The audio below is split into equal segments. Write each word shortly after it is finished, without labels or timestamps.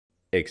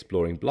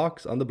Exploring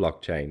blocks on the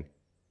blockchain.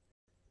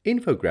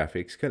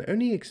 Infographics can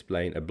only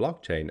explain a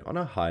blockchain on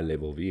a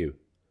high-level view.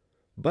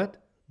 But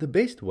the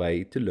best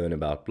way to learn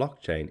about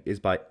blockchain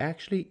is by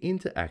actually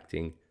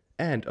interacting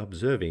and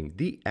observing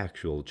the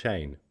actual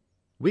chain.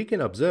 We can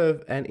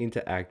observe and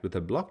interact with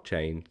a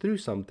blockchain through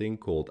something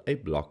called a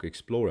block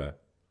explorer.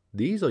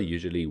 These are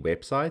usually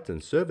websites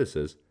and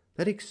services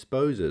that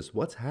exposes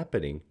what's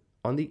happening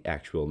on the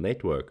actual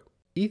network.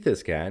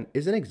 Etherscan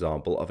is an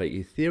example of an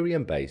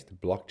Ethereum-based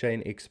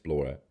blockchain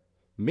explorer.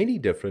 Many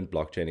different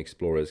blockchain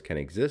explorers can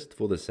exist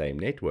for the same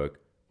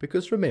network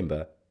because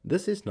remember,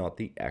 this is not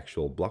the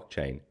actual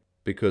blockchain.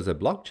 Because a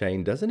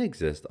blockchain doesn't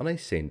exist on a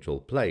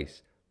central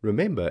place.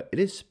 Remember, it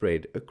is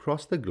spread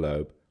across the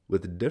globe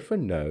with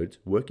different nodes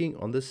working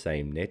on the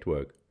same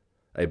network.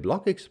 A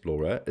block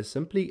explorer is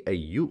simply a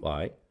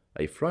UI,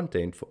 a front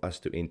end for us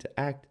to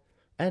interact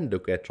and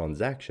look at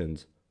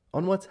transactions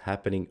on what's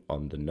happening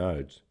on the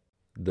nodes.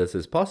 This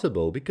is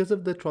possible because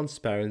of the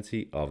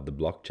transparency of the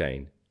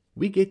blockchain.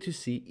 We get to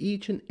see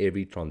each and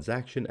every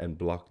transaction and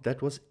block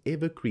that was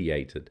ever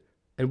created,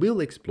 and we'll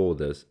explore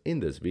this in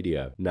this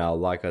video. Now,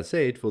 like I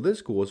said, for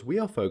this course, we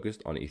are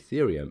focused on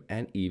Ethereum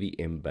and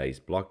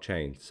EVM-based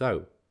blockchain.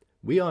 So,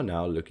 we are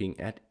now looking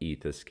at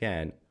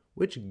Etherscan,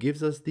 which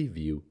gives us the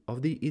view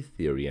of the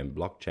Ethereum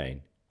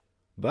blockchain.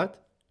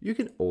 But you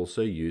can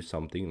also use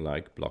something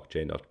like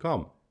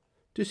blockchain.com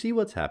to see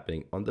what's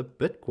happening on the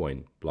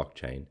Bitcoin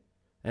blockchain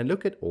and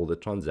look at all the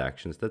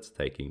transactions that's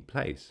taking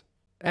place.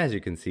 As you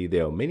can see,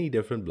 there are many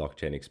different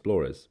blockchain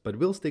explorers, but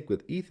we'll stick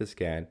with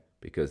Etherscan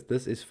because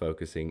this is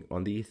focusing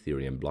on the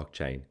Ethereum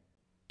blockchain.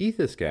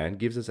 Etherscan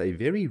gives us a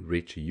very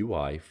rich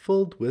UI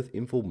filled with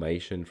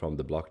information from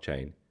the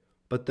blockchain,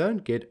 but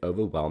don't get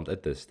overwhelmed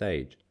at this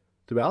stage.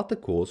 Throughout the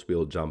course,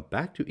 we'll jump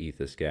back to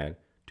Etherscan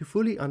to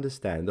fully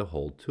understand the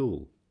whole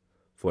tool.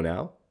 For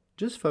now,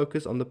 just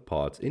focus on the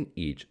parts in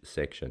each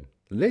section.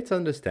 Let's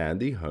understand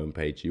the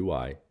homepage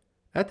UI.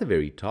 At the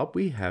very top,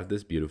 we have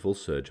this beautiful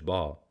search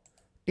bar.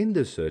 In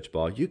this search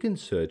bar, you can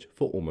search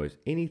for almost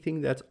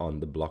anything that's on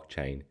the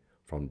blockchain,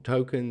 from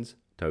tokens,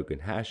 token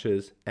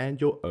hashes,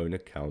 and your own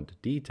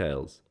account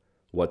details,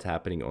 what's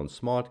happening on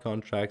smart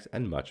contracts,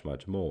 and much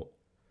more.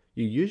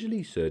 You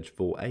usually search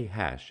for a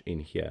hash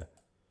in here,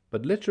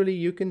 but literally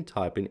you can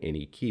type in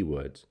any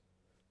keywords.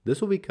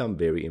 This will become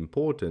very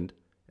important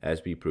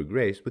as we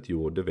progress with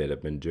your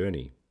development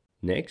journey.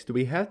 Next,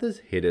 we have this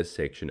header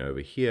section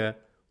over here,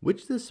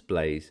 which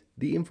displays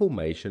the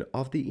information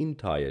of the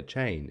entire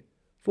chain.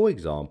 For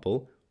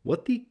example,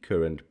 what the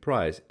current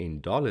price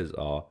in dollars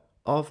are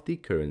of the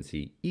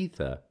currency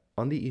Ether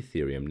on the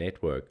Ethereum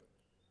network.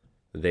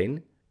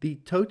 Then, the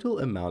total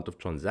amount of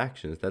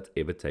transactions that's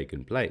ever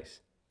taken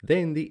place.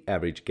 Then the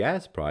average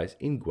gas price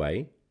in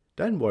Gwei.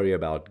 Don't worry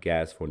about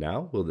gas for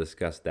now, we'll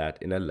discuss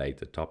that in a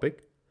later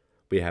topic.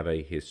 We have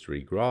a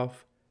history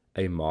graph,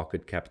 a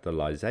market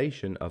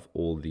capitalization of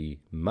all the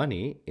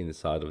money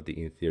inside of the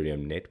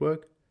Ethereum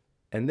network,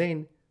 and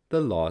then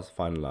the last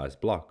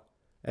finalized block,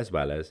 as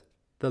well as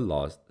the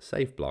last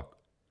safe block.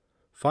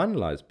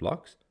 Finalized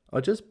blocks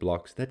are just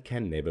blocks that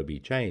can never be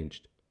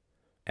changed,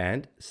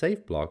 and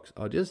safe blocks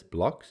are just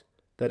blocks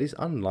that is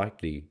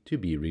unlikely to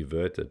be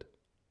reverted.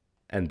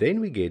 And then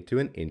we get to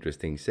an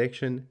interesting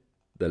section,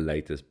 the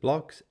latest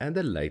blocks and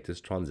the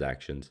latest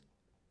transactions.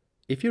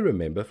 If you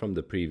remember from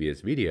the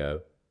previous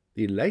video,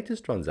 the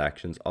latest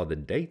transactions are the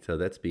data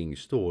that's being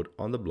stored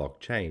on the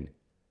blockchain,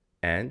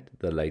 and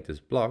the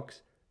latest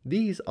blocks,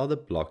 these are the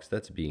blocks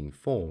that's being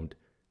formed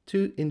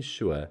to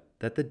ensure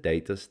that the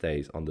data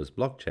stays on this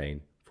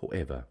blockchain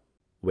forever.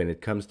 When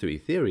it comes to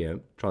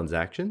Ethereum,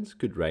 transactions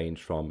could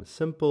range from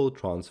simple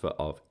transfer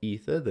of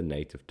Ether, the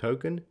native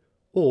token,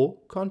 or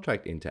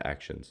contract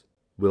interactions.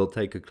 We'll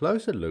take a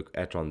closer look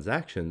at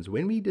transactions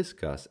when we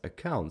discuss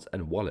accounts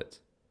and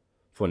wallets.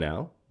 For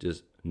now,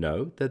 just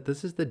know that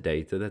this is the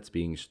data that's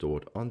being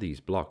stored on these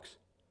blocks.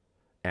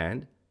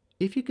 And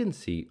if you can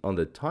see on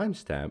the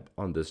timestamp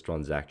on this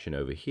transaction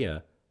over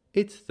here,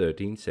 it's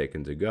 13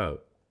 seconds ago.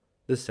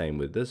 The same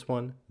with this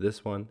one,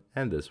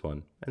 and this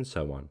one, and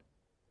so on.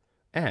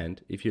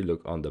 And if you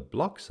look on the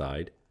block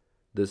side,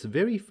 this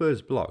very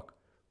first block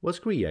was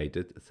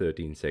created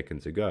 13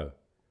 seconds ago.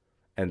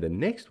 And the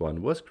next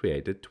one was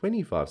created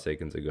 25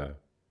 seconds ago.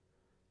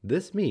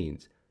 This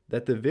means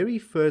that the very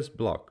first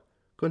block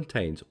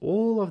contains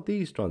all of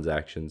these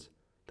transactions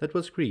that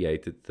was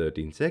created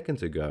 13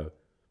 seconds ago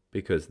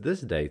because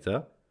this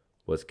data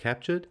was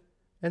captured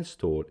and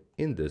stored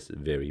in this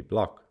very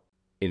block.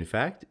 In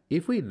fact,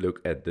 if we look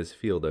at this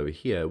field over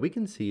here, we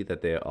can see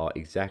that there are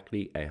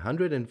exactly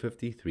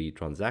 153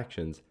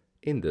 transactions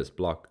in this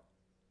block.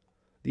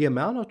 The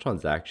amount of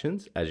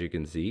transactions, as you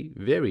can see,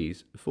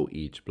 varies for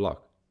each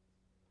block.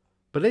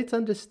 But let's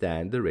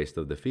understand the rest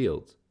of the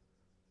fields.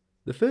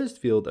 The first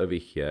field over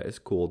here is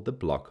called the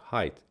block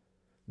height.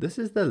 This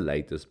is the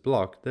latest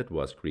block that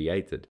was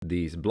created.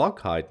 These block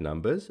height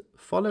numbers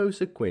follow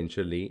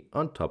sequentially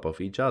on top of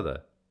each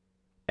other.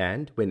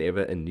 And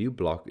whenever a new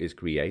block is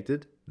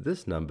created,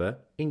 this number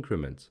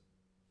increments.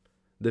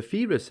 The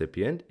fee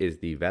recipient is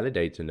the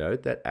validator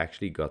node that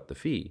actually got the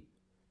fee.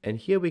 and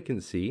here we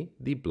can see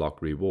the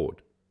block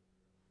reward.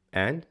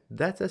 And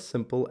that's as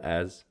simple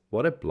as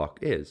what a block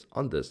is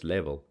on this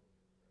level.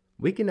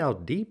 We can now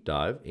deep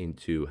dive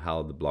into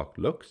how the block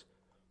looks,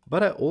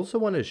 but I also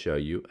want to show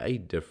you a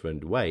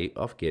different way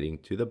of getting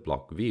to the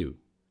block view.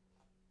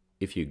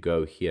 If you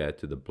go here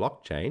to the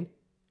blockchain,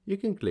 you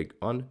can click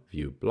on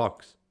View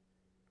Blocks.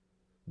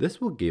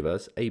 This will give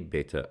us a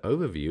better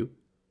overview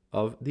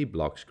of the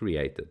blocks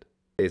created.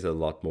 There's a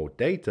lot more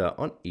data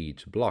on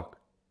each block,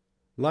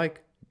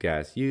 like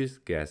gas use,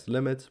 gas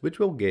limits, which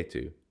we'll get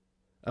to.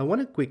 I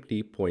want to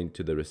quickly point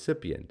to the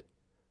recipient.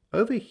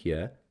 Over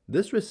here,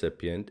 this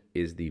recipient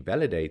is the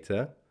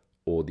validator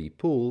or the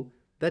pool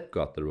that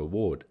got the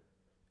reward,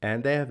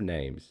 and they have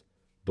names,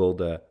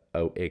 Builder,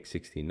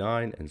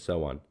 OX69, and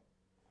so on.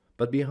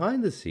 But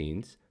behind the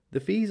scenes, the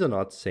fees are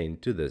not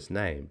sent to this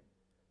name.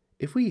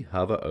 If we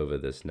hover over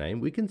this name,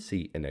 we can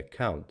see an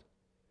account.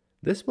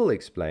 This will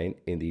explain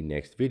in the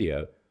next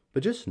video,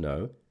 but just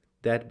know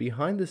that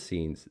behind the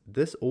scenes,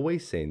 this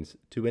always sends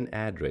to an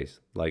address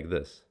like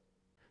this.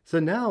 So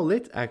now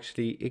let's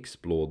actually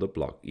explore the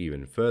block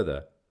even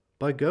further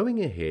by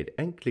going ahead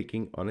and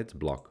clicking on its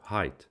block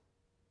height.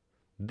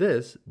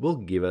 This will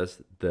give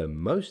us the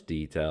most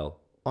detail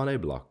on a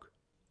block.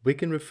 We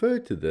can refer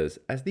to this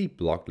as the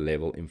block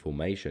level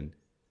information.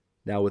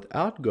 Now,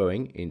 without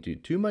going into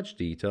too much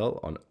detail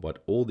on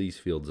what all these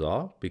fields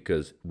are,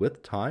 because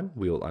with time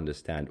we'll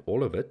understand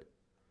all of it,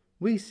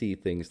 we see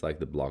things like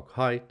the block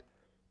height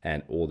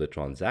and all the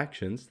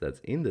transactions that's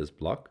in this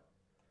block.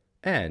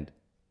 And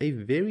a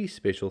very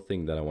special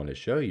thing that I want to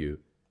show you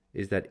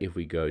is that if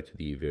we go to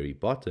the very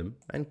bottom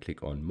and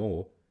click on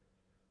More,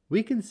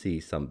 we can see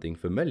something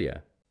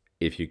familiar.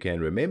 If you can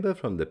remember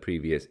from the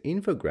previous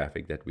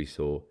infographic that we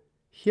saw,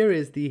 here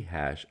is the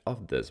hash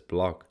of this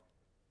block.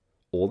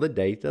 All the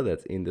data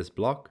that's in this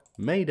block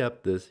made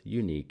up this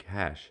unique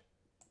hash.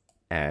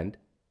 And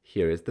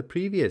here is the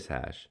previous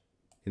hash.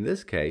 In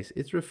this case,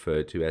 it's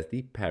referred to as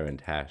the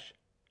parent hash.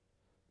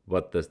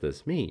 What does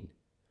this mean?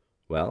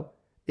 Well,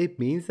 it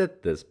means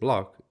that this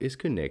block is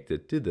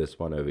connected to this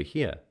one over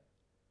here.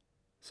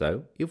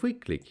 So if we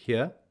click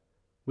here,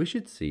 we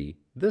should see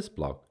this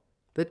block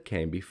that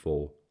came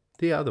before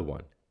the other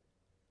one.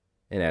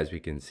 And as we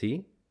can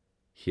see,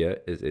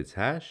 here is its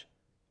hash,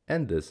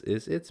 and this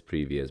is its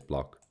previous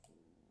block.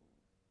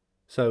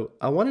 So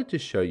I wanted to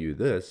show you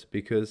this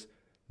because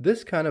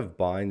this kind of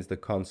binds the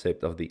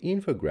concept of the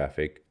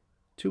infographic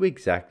to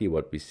exactly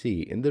what we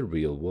see in the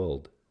real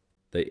world.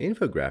 The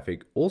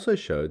infographic also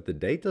showed the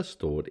data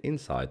stored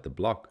inside the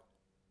block,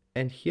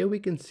 and here we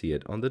can see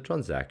it on the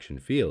transaction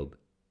field.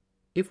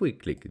 If we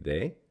click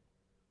there,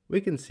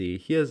 we can see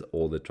here's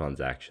all the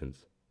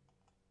transactions.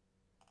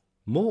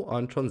 More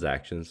on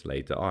transactions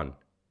later on.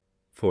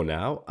 For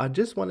now, I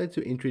just wanted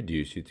to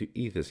introduce you to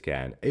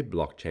Etherscan, a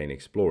blockchain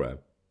explorer,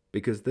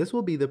 because this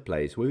will be the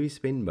place where we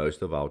spend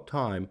most of our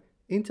time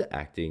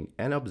interacting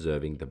and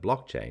observing the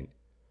blockchain.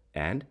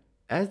 And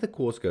as the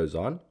course goes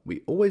on,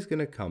 we're always going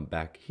to come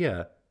back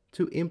here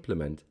to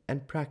implement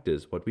and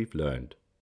practice what we've learned.